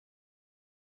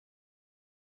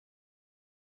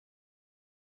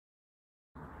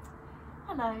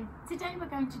Hello, today we're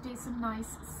going to do some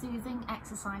nice soothing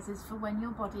exercises for when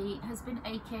your body has been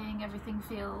aching, everything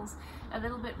feels a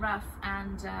little bit rough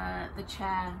and the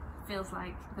chair feels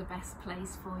like the best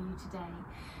place for you today.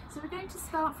 So we're going to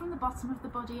start from the bottom of the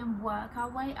body and work our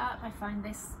way up. I find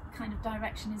this kind of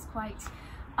direction is quite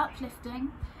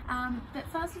uplifting. But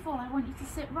first of all, I want you to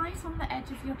sit right on the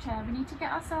edge of your chair. We need to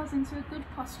get ourselves into a good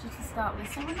posture to start with.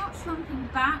 So we're not slumping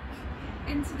back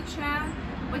into the chair,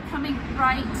 we're coming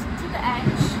right to the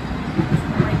edge.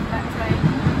 Break that train.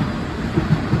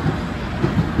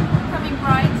 Coming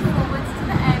right forwards to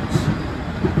the edge.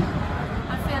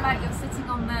 I feel like you're sitting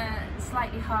on the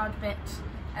slightly hard bit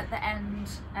at the end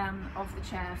of the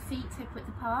chair. Feet hip width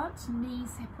apart,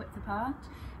 knees hip width apart.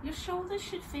 Your shoulders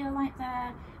should feel like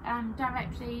they're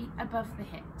directly above the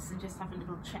hips, and just have a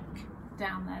little check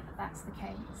down there that that's the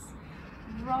case.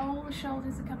 Roll the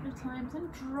shoulders a couple of times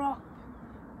and drop.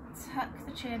 Tuck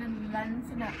the chin and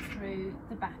lengthen up through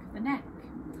the back of the neck.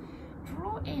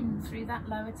 Draw in through that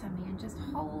lower tummy and just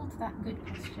hold that good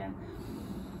posture.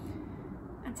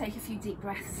 And take a few deep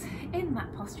breaths in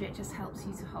that posture, it just helps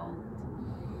you to hold.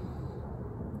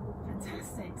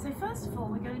 Fantastic. So first of all,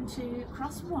 we're going to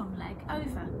cross one leg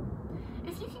over.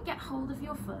 If you can get hold of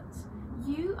your foot,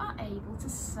 you are able to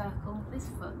circle this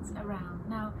foot around.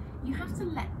 Now, you have to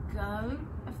let go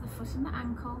of the foot and the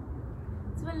ankle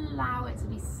to allow it to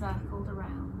be circled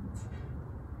around.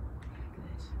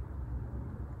 Good.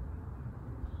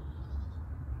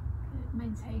 Good.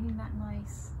 Maintaining that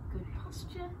nice, good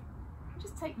posture.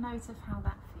 Just take note of how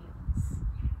that feels.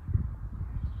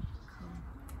 Cool.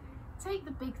 Take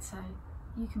the big toe.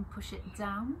 You can push it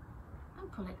down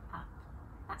and pull it up.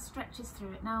 That stretches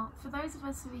through it. Now, for those of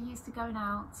us who are used to going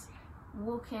out,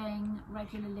 walking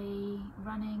regularly,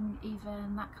 running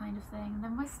even, that kind of thing, and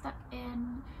then we're stuck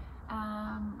in,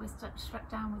 we're struck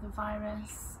down with a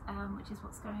virus, which is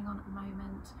what's going on at the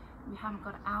moment. We haven't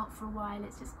got out for a while.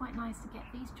 It's just quite nice to get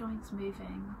these joints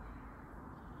moving.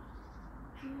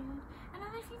 Good. And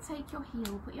then if you take your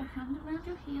heel, put your hand around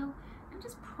your heel and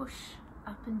just push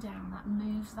up and down. That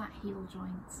moves that heel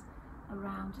joint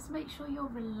around. Just make sure you're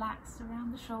relaxed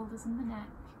around the shoulders and the neck.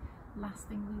 Last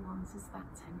thing we want is that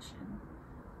tension.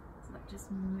 So that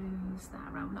just moves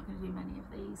that around. We're not going to do many of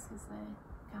these because they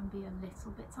can be a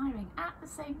little bit tiring. At the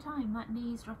same time, that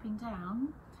knee's dropping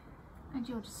down and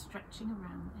you're just stretching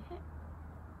around the hip.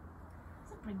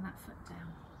 So bring that foot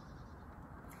down.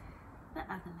 The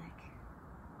other leg.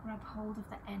 Grab hold of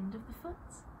the end of the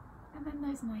foot and then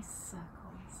those nice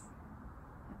circles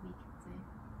that we can do.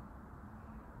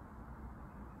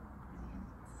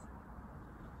 Brilliant.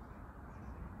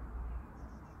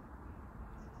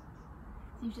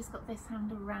 So you've just got this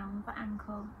hand around the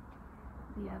ankle.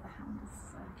 The other hand is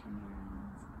circling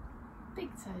around.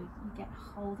 Big toe, you get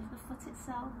hold of the foot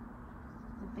itself,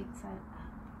 the big toe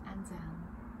up and down.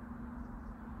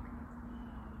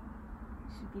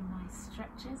 Should be nice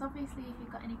stretches. Obviously, if you've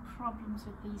got any problems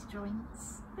with these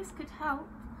joints, this could help,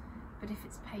 but if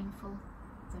it's painful,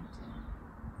 don't do it.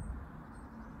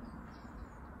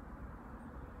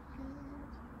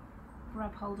 Good.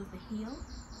 Grab hold of the heel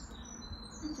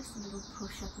and just a little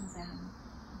push up and down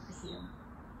of the heel.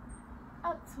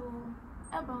 Up tall,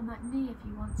 elbow on that knee if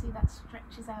you want to, that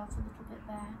stretches out a little bit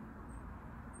there.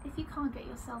 If you can't get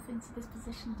yourself into this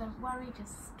position, don't worry,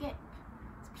 just skip.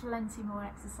 There's plenty more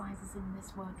exercises in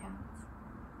this workout.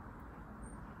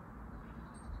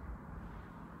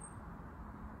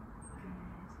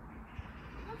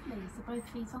 Good. Lovely, so both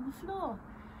feet on the floor.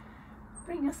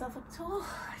 Bring yourself up tall,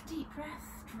 deep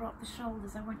breath, drop the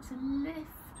shoulders. I want to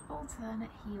lift alternate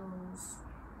heels.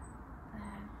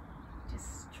 There.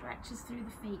 Just stretches through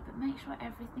the feet, but make sure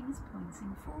everything is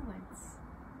pointing forwards.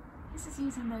 This is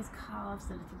using those calves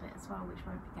a little bit as well, which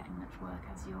won't be getting much work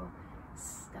as you're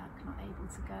stuck, not able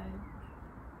to go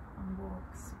on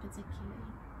walks particularly.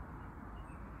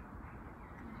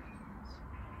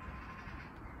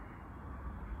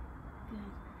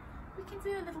 Good. We can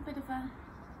do a little bit of a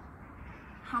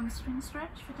hamstring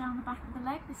stretch for down the back of the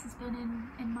leg. This has been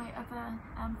in my other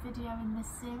video in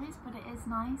this series, but it is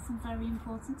nice and very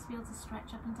important to be able to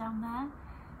stretch up and down there.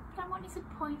 But I want you to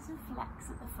point and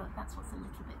flex at the foot. That's what's a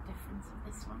little bit different of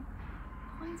this one.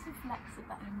 Point and flex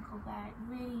at the ankle there. It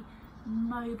really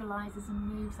mobilises and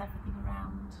moves everything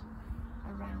around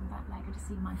that leg. I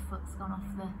just see my foot's gone off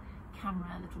the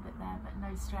camera a little bit there, but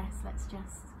no stress. Let's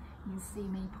just, you can see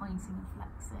me pointing and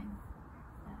flexing.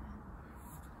 There.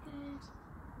 Good.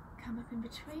 Come up in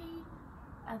between,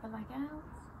 other leg out,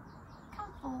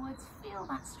 come forwards, feel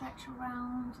that stretch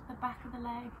around the back of the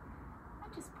leg,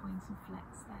 and just point and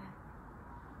flex there.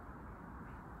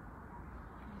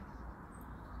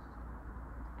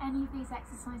 any of these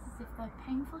exercises, if they're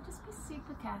painful, just be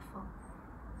super careful.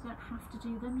 You don't have to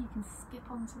do them, you can skip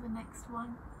on to the next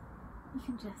one. You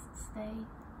can just stay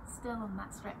still on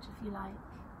that stretch if you like.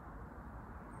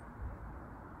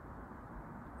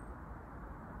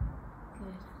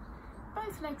 Good.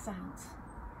 Both legs out.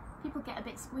 People get a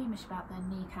bit squeamish about their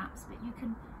kneecaps, but you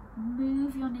can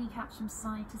move your kneecaps from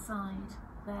side to side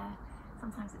there.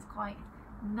 Sometimes it's quite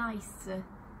nice to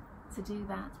do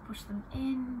that. Push them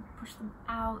in, push them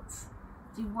out.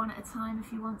 Do one at a time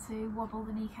if you want to. Wobble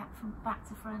the kneecap from back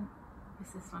to front. Push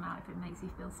this one out if it makes you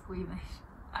feel squeamish.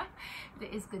 But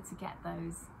it is good to get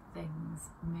those things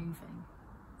moving.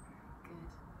 Good.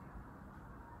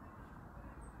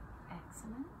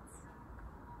 Excellent.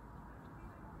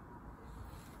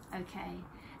 Okay,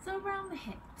 so around the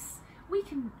hips, we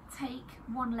can take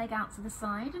one leg out to the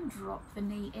side and drop the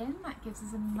knee in. That gives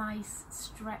us a nice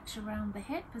stretch around the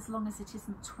hip, as long as it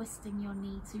isn't twisting your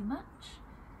knee too much.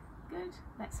 Good,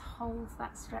 let's hold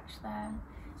that stretch there.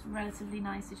 It's relatively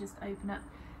nice to just open up.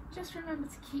 Just remember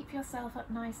to keep yourself up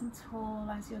nice and tall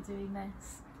as you're doing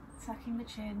this, tucking the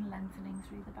chin, lengthening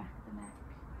through the back of the neck.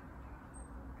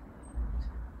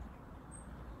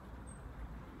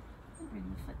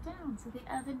 Bring the foot down, so the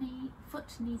other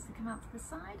foot needs to come out to the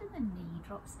side and the knee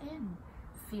drops in.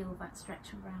 Feel that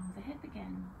stretch around the hip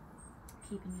again,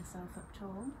 keeping yourself up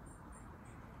tall.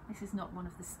 This is not one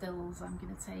of the stills I'm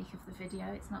going to take of the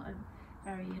video. It's not a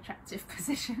very attractive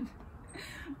position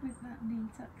with that knee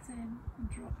tucked in and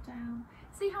drop down.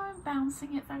 See how I'm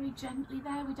bouncing it very gently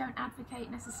there? We don't advocate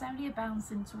necessarily a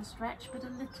bounce into a stretch, but a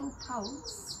little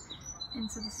pulse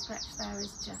into the stretch there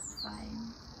is just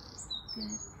fine.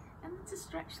 Good. And then to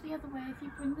stretch the other way, if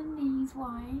you bring the knees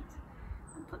wide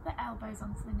and put the elbows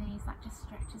onto the knees, that just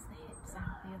stretches the hips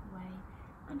out the other way.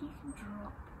 And you can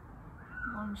drop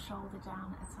one shoulder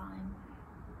down at a time.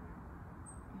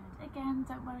 Good. Again,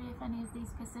 don't worry if any of these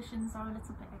positions are a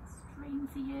little bit extreme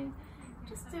for you.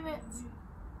 Just do it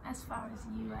as far as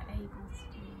you are able to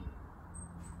do.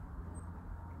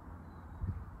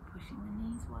 Pushing the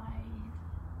knees wide.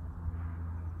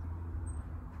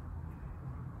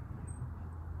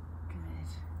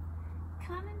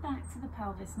 Coming back to the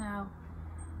pelvis now,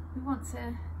 we want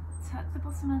to tuck the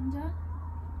bottom under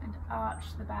and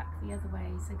arch the back the other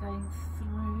way, so going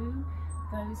through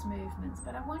those movements.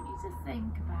 But I want you to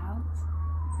think about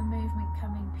the movement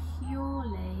coming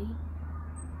purely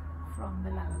from the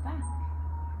lower back.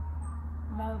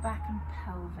 Lower back and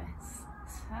pelvis.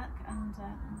 Tuck under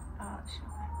and arch your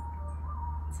back.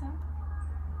 Tuck.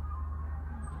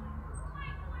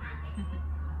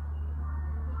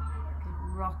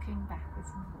 Rocking backwards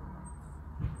and forwards.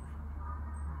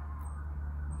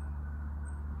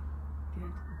 Good.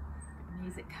 Bit of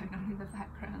music going on in the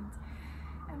background.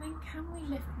 And then can we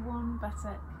lift one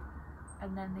buttock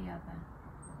and then the other?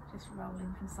 Just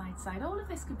rolling from side to side. All of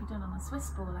this could be done on a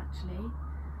Swiss ball actually,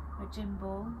 or a gym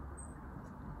ball.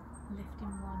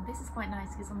 Lifting one. This is quite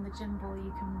nice because on the gym ball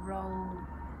you can roll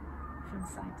from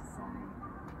side to side.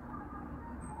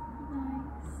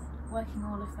 Nice. Working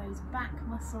all of those back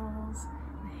muscles,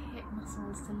 the hip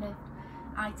muscles to lift.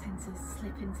 I tend to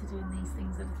slip into doing these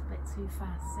things a little bit too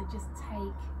fast, so just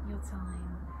take your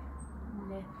time.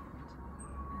 Lift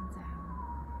and down,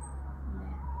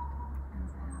 lift and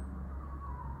down.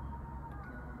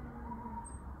 Good.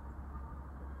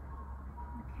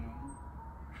 Okay,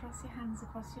 cross your hands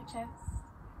across your chest.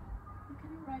 You're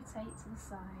going to rotate to the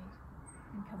side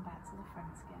and come back to the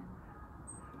front again.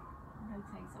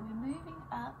 Rotate, so we're moving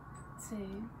up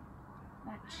to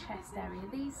that chest area.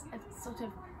 These are sort of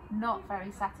not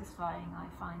very satisfying, I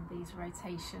find, these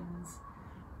rotations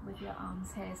with your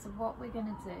arms here. So what we're going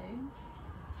to do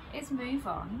is move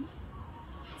on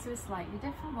to a slightly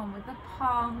different one with the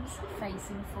palms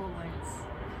facing forwards.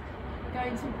 We're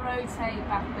going to rotate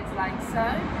backwards like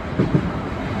so.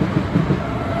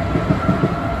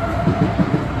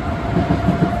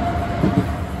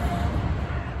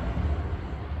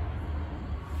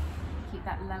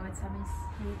 Lower tummy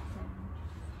scooped in.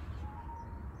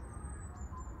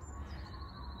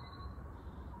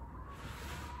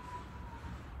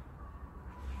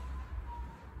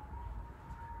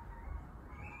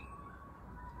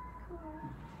 Cool.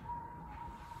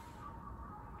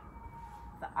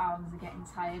 The arms are getting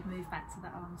tired. Move back to the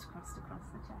arms crossed across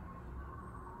the chest.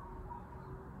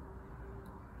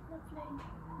 Lovely.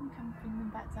 And come bring them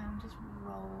back down. Just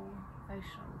roll those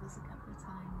shoulders a couple of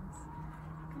times.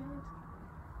 Good.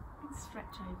 And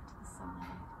stretch over to the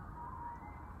side.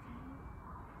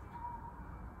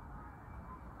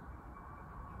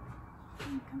 Okay.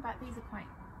 And come back. These are quite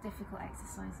difficult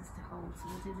exercises to hold, so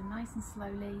we'll do them nice and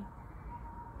slowly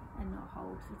and not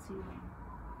hold for too long.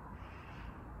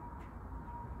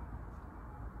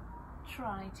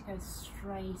 try to go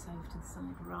straight over to the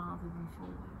side rather than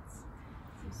forwards.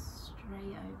 So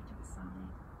straight over to the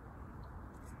side.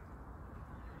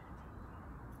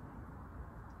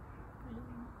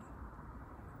 Brilliant.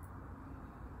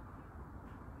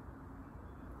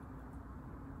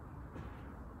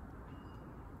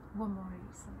 One more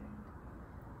each side.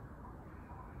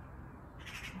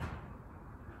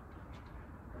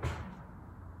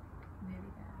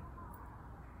 Nearly there.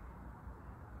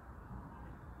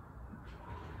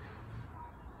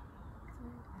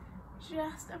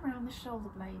 Just around the shoulder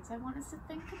blades, I want us to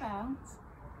think about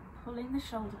pulling the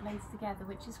shoulder blades together,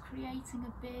 which is creating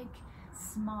a big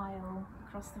smile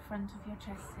across the front of your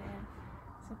chest here.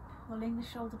 So pulling the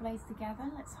shoulder blades together,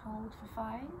 let's hold for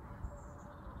 5.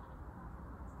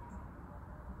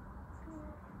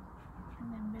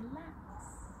 And then relax.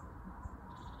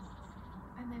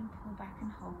 And then pull back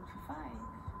and hold for 5.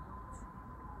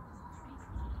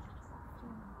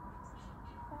 3,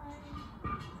 4,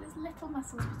 5. There's little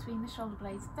muscles between the shoulder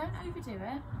blades. Don't overdo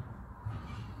it.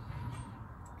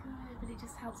 Good, but it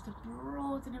just helps to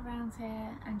broaden around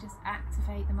here and just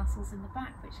activate the muscles in the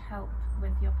back, which help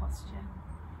with your posture.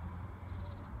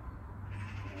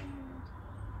 Good.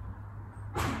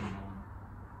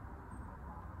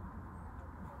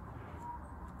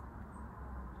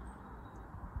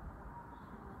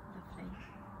 Lovely.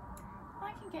 If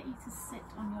I can get you to sit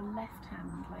on your left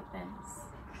hand like this,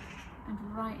 and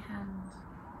right hand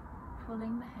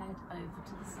pulling the head over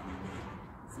to the side.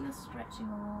 So you're stretching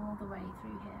all the way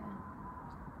through here.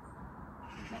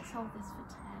 Let's hold this for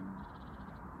 10,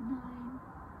 9,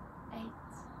 8, 7,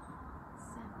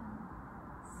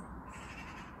 6,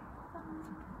 5,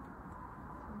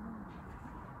 4,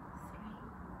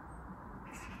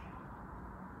 3, 2,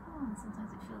 1.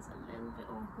 Sometimes it feels a little bit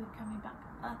awkward coming back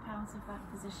up out of that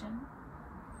position.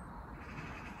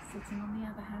 Sitting on the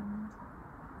other hand,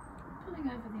 pulling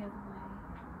over the other way.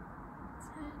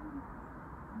 10,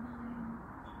 9,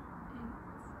 8,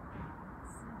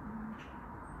 7,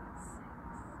 6,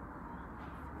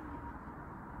 5,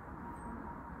 4, 3,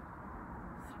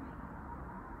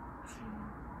 2,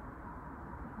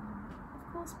 1. Of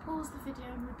course, pause the video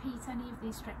and repeat any of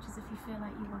these stretches if you feel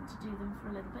like you want to do them for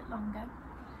a little bit longer.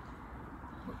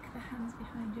 Hook the hands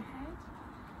behind your head.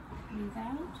 Breathe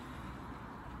out.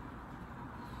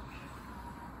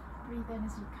 Breathe in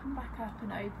as you come back up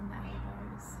and open the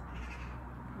elbows.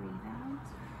 Breathe out.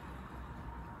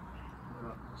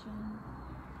 Rock chin.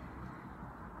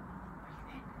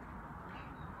 Breathe in.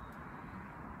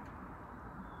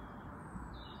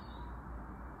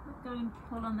 Let go and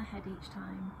pull on the head each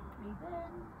time. Breathe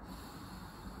in.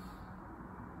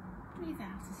 Breathe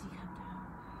out as you come down.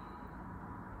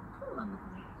 Pull on the head.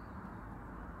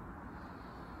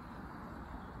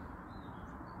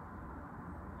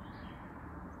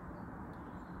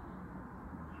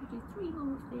 Do 3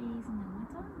 more of these and then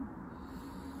we're done.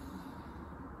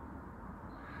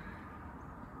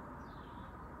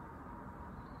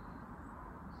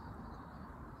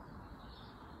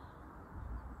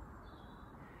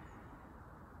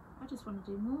 I just want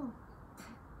to do more.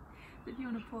 If you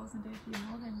want to pause and do a few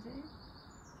more, then do.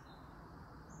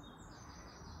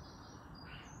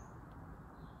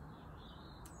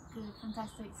 Good,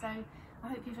 fantastic. So I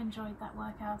hope you've enjoyed that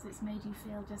workout. It's made you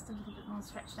feel just a little bit more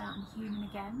stretched out and human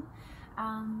again.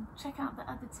 Check out the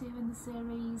other 2 in the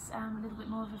series, a little bit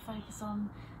more of a focus on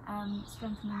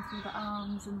strengthening through the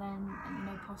arms, and then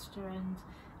posture and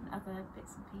other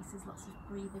bits and pieces, lots of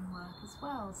breathing work as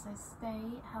well. So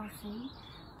stay healthy.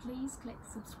 Please click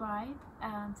subscribe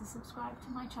to subscribe to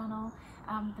my channel.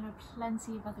 There are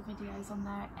plenty of other videos on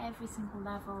there, every single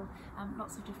level,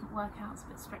 lots of different workouts,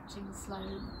 but stretching,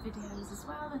 slow videos as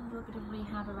well, and a little bit of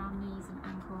rehab around knees and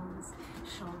ankles,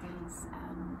 shoulders,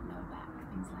 lower back,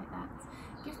 things like that.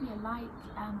 Give me a like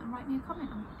and write me a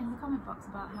comment in the comment box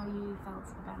about how you felt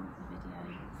about the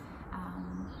video.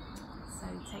 So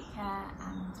take care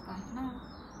and bye.